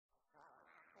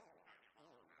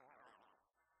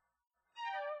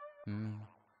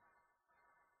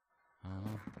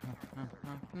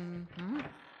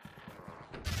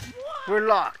We're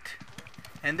locked.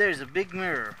 And there's a big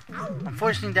mirror.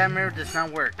 Unfortunately, that mirror does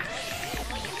not work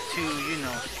to, you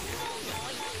know,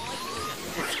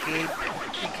 escape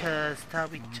because that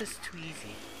would be just too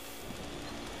easy.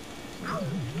 Oh.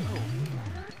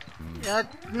 Yeah,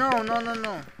 no.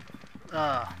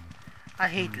 I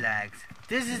hate lags.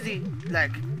 This is the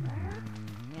lag.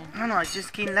 No, I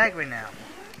just gained lag right now.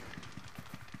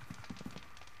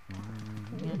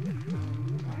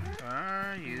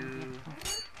 Are you?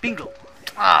 Bingo!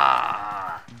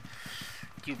 Ah!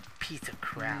 You piece of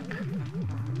crap.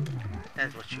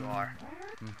 That's what you are.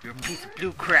 You're a piece of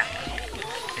blue crap.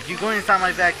 If you go inside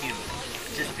my vacuum,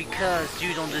 just because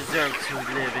you don't deserve to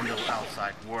live in the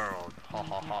outside world. Ha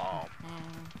ha ha.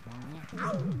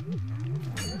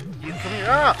 You come here.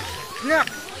 Ah! Snap!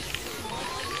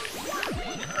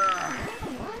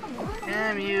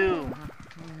 Damn you.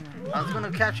 I was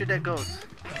gonna capture that ghost.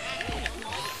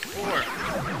 4.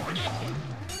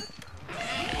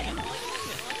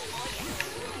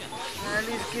 At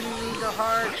least give me the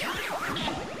heart.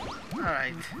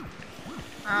 Alright.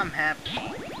 I'm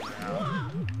happy.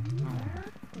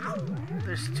 Well,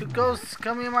 there's 2 ghosts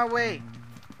coming my way.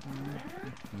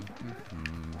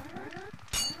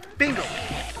 Bingo!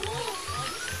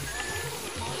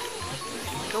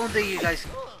 Don't think you guys.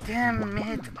 Damn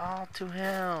it, all to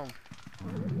hell.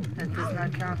 That does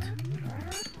not count.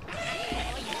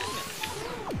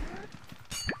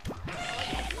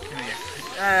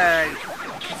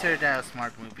 Consider that a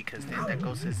smart move because then that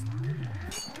ghost is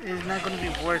not going to be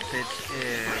worth it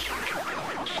if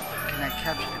I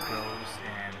capture the ghost,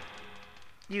 and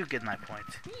you get my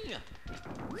point.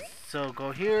 So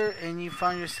go here and you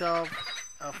find yourself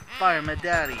a fire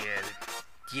medallion.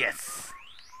 Yes.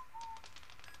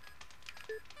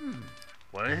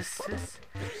 What is this?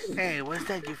 Hey, what's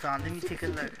that you found? Let me take a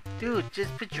look. Dude,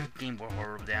 just put your Game Boy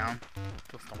horror down.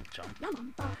 Don't jump.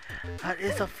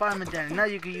 It's a fire medallion. Now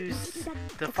you can use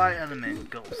the fire element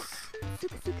ghosts.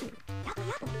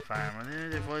 Fire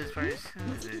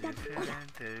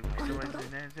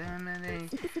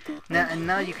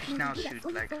now you can now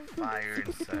shoot like fire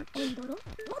and such.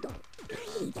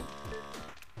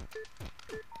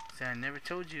 See, I never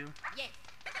told you.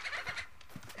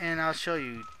 And I'll show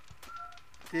you.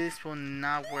 This will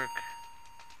not work.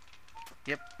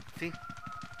 Yep, see?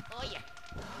 Oh yeah.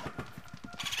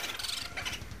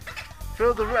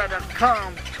 Feel the red of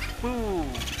Kung Fu.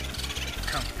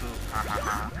 Kung Fu. Ha ha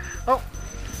ha. Oh!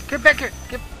 Get back here!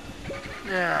 Get.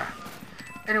 Yeah.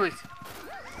 Anyways.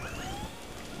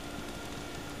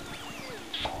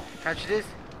 Catch this.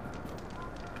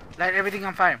 Light everything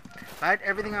on fire. Light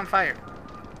everything on fire.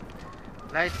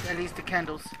 Light at least the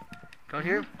candles. Go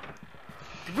here.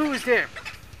 The boo is there.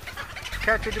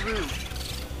 Capture the boo.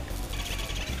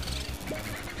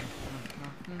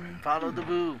 Follow the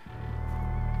boo.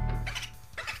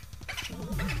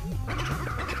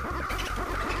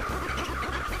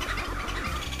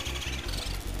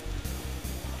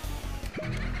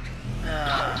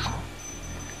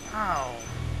 Oh.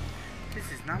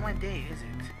 This is not my day, is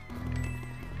it?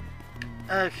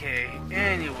 Okay,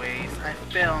 anyways, I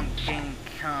fell on King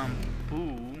Kung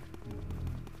Boo.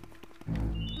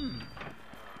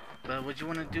 But what you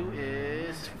want to do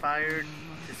is fire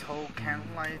this whole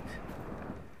candlelight.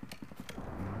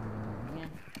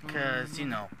 Because, you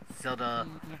know, Zelda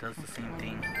does the same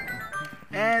thing.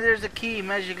 And there's a key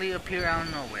magically appear out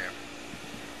of nowhere.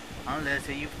 Unless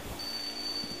you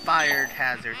fired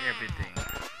hazard everything.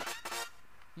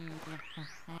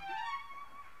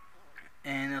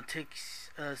 And it takes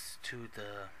us to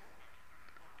the...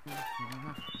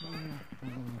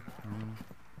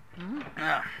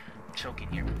 choking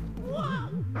here.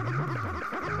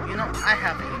 You know, I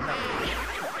have a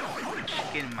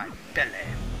get in my belly.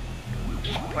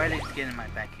 Or at least get in my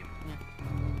vacuum.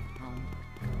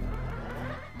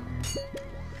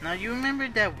 Now you remember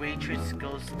that waitress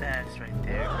ghost that's right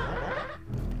there?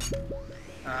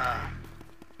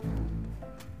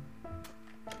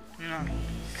 You know,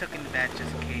 stuck in the back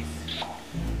just in case.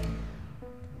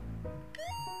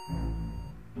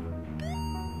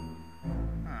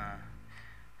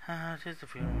 Just a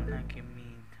few not give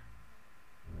me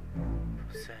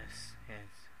possess, yes.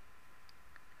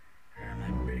 Her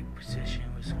magnetic position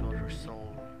was called her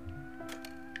soul.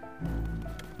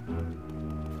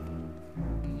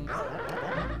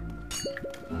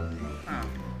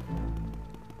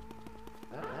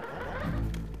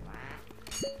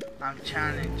 I'm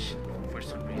challenged for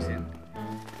some reason.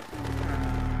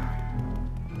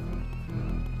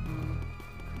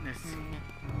 Let's see.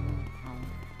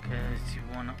 Because you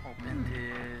want to open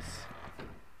this.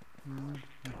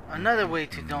 Another way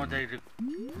to know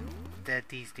that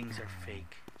these things are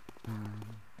fake.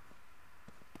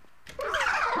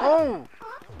 Oh!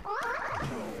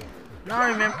 Now I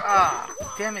remember. Ah,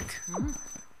 damn it.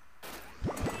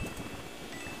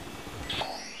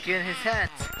 Get his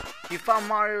hat. You found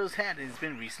Mario's hat. It's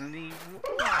been recently.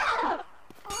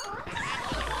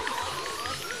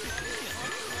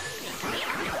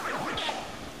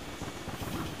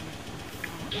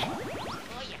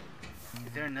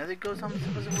 Is there another ghost I'm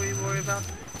supposed to worry about?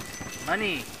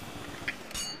 Money!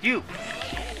 You!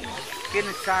 Get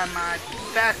inside my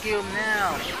vacuum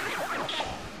now!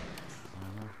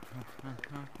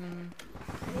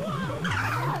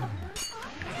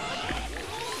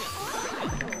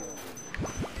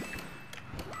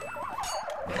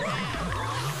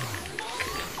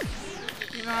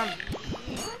 You know,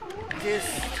 this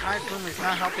typhoon is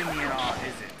not helping me at all,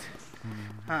 is it?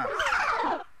 Huh.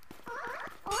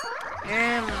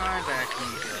 And my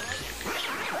vacuum goes.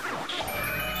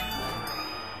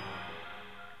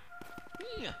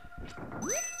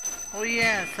 Oh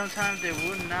yeah, sometimes there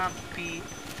would not be.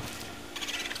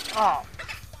 Oh,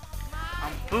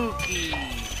 I'm Bookie.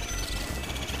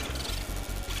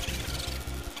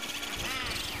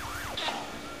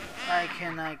 Why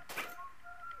can I?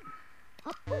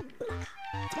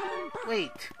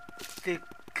 Wait, did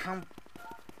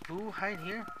Boo hide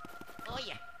here? Oh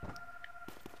yeah.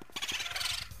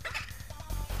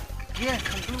 Yeah,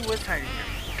 Boo was hiding here.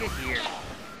 Get here.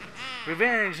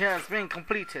 Revenge has been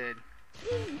completed.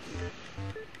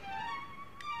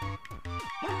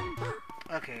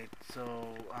 Okay,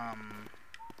 so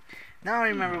now I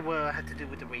remember what I had to do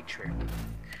with the raid trip.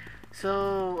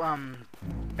 So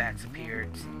bats appeared.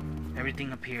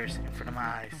 Everything appears in front of my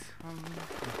eyes.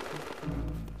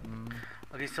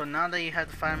 Okay, so now that you have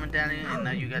the fire medallion and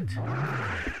now you got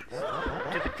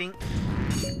stupid thing.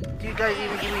 Do you guys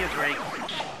even give me a break?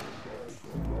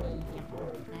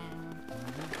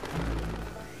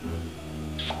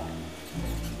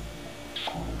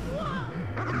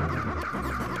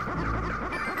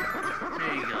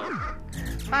 There you go.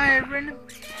 Fire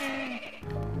renovation.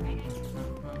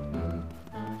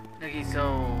 Okay,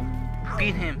 so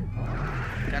beat him.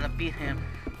 Gotta beat him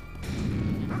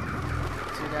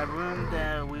to that room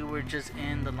that we were just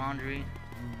in, the laundry.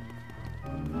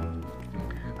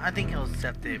 I think he'll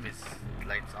accept it if his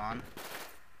lights on.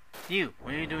 You,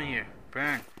 what are you doing here?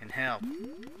 Burn in hell.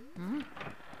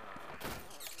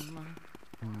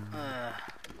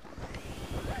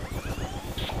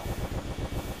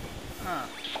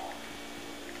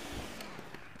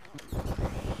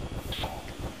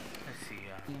 Let's see.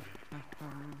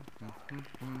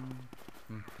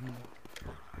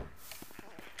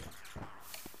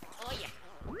 Oh yeah.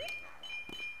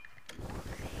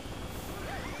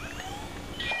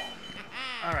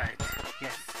 All right.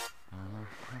 Yes.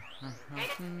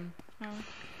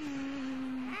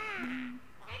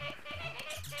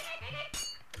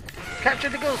 Capture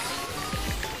the ghost.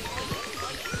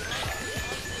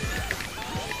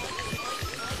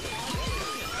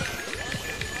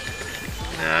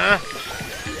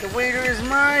 The waiter is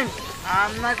mine.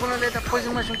 I'm not gonna let the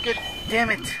poison mushroom get. Damn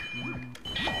it.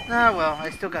 Ah well, I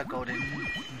still got golden.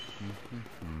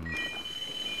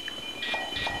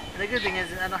 And the good thing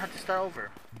is I don't have to start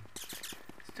over.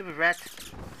 Stupid rat.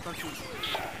 Don't you.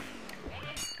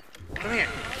 Come here.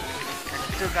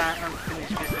 I still got unfinished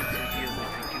business to deal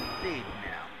with. You leave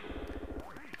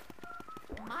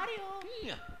now.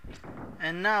 Mario.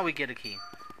 And now we get a key.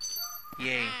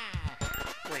 Yay.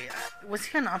 Wait, was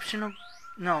he an optional?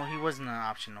 No, he wasn't an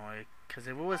optional. Because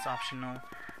if it was optional,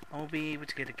 I will be able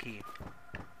to get a key.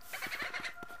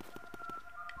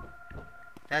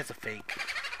 That's a fake.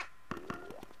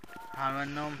 How do I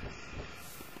know?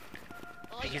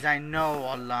 Because I know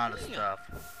a lot of stuff.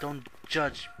 Don't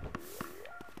judge.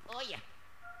 Oh yeah.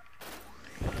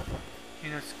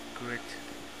 You know, screw it.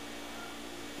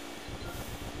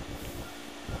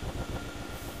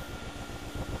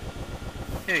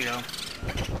 There you go.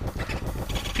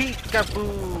 Peekaboo!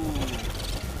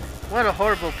 What a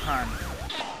horrible pun.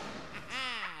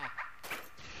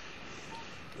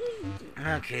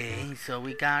 Okay, so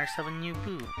we got ourselves a new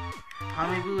boo. How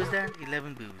many boo is that?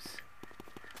 11 boos.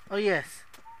 Oh yes.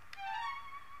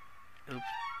 Oops.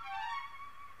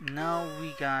 Now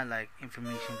we got like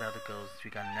information about the ghosts.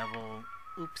 We got Neville.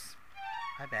 Oops.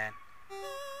 My bad.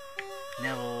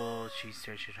 Neville, she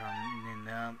searched her and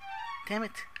damn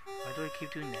it. Why do I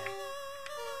keep doing that?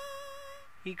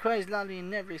 He cries loudly and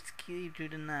never escaped through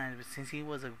the night, but since he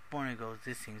was a born ghost,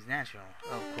 this seems natural.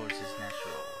 Of course it's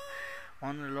natural.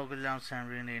 One of the local lounge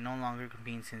they no longer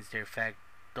convene since their fact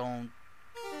don't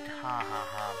ha ha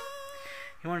ha.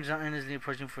 He wonders how endlessly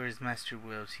approaching for his master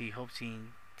wills. He hopes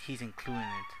he's including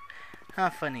it. How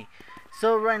funny.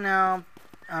 So right now,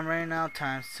 I'm running out of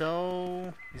time.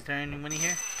 So, is there any money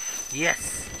here?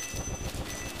 Yes!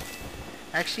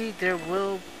 Actually, there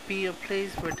will be a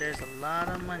place where there's a lot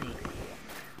of money.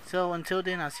 So until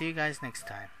then, I'll see you guys next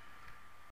time.